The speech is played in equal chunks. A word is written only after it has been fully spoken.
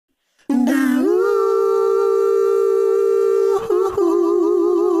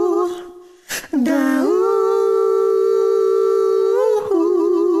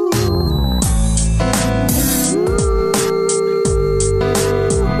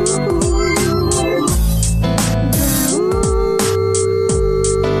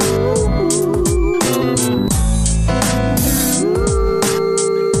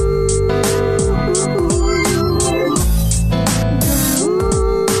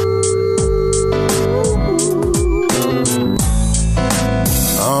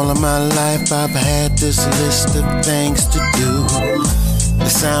I've had this list of things to do. The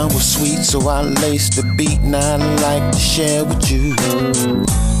sound was sweet, so I laced the beat, and I'd like to share with you.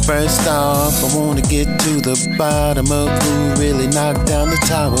 First off, I wanna get to the bottom of who really knocked down the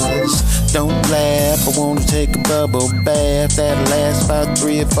towers. Don't laugh, I wanna take a bubble bath that'll last about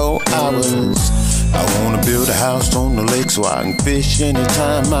 3 or 4 hours. I wanna build a house on the lake so I can fish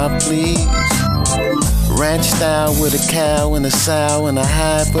anytime I please. Ranch style with a cow and a sow and a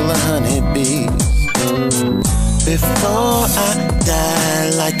hive full of honeybees. Before I die,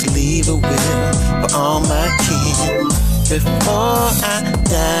 I'd like to leave a will for all my kin. Before I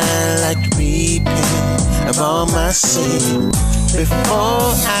die, I'd like to repent of all my sins.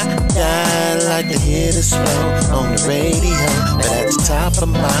 Before I die, I'd like to hear the slow on the radio. But at the top of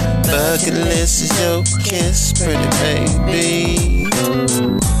my bucket list is your kiss, pretty baby.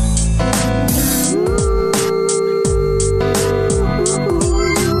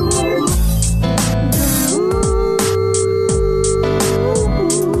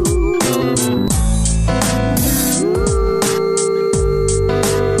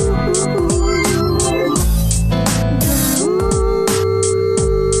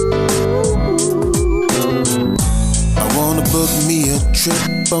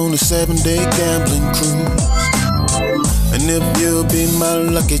 Trip on a 7-day gambling cruise. And if you'll be my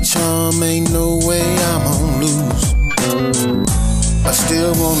lucky charm, ain't no way I'm gonna lose. I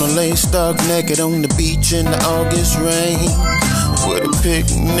still wanna lay stark naked on the beach in the August rain, with a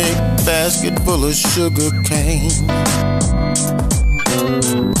picnic basket full of sugar cane.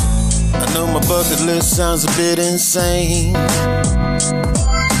 I know my bucket list sounds a bit insane,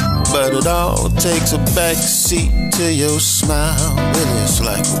 but it all takes a backseat to your smile. Really, it's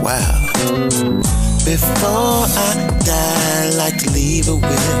like, wow. Before I die, I'd like to leave a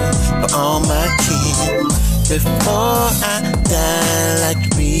will for all my kin. Before I die, I'd like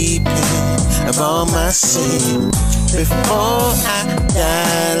to repent of all my sins. Before I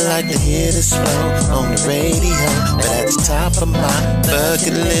die, I'd like to hear the slow on the radio. But at the top of my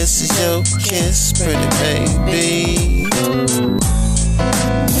bucket list is your kiss, pretty baby.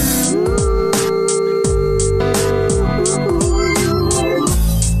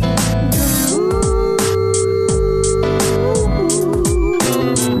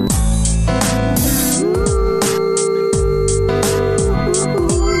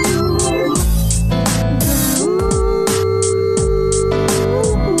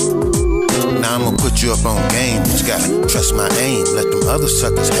 You up on game, but you gotta trust my aim. Let them other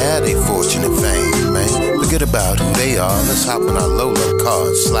suckers have their fortune and fame, man. Forget about who they are. Let's hop in our low-low car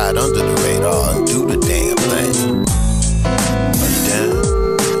and slide under the radar and do the damn thing. Are you down?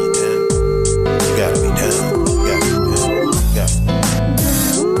 Are you down? You gotta be down. You gotta be down. You gotta be down.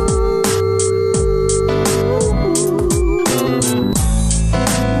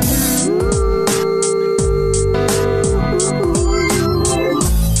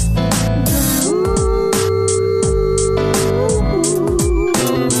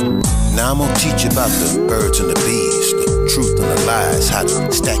 I'm gonna teach you about the birds and the bees, the truth and the lies, how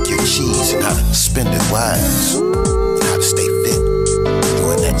to stack your cheese and how to spend it wise, and how to stay fit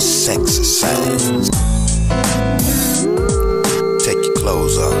doing that sexercise. Take your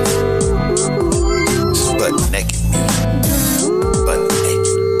clothes off, just butt naked.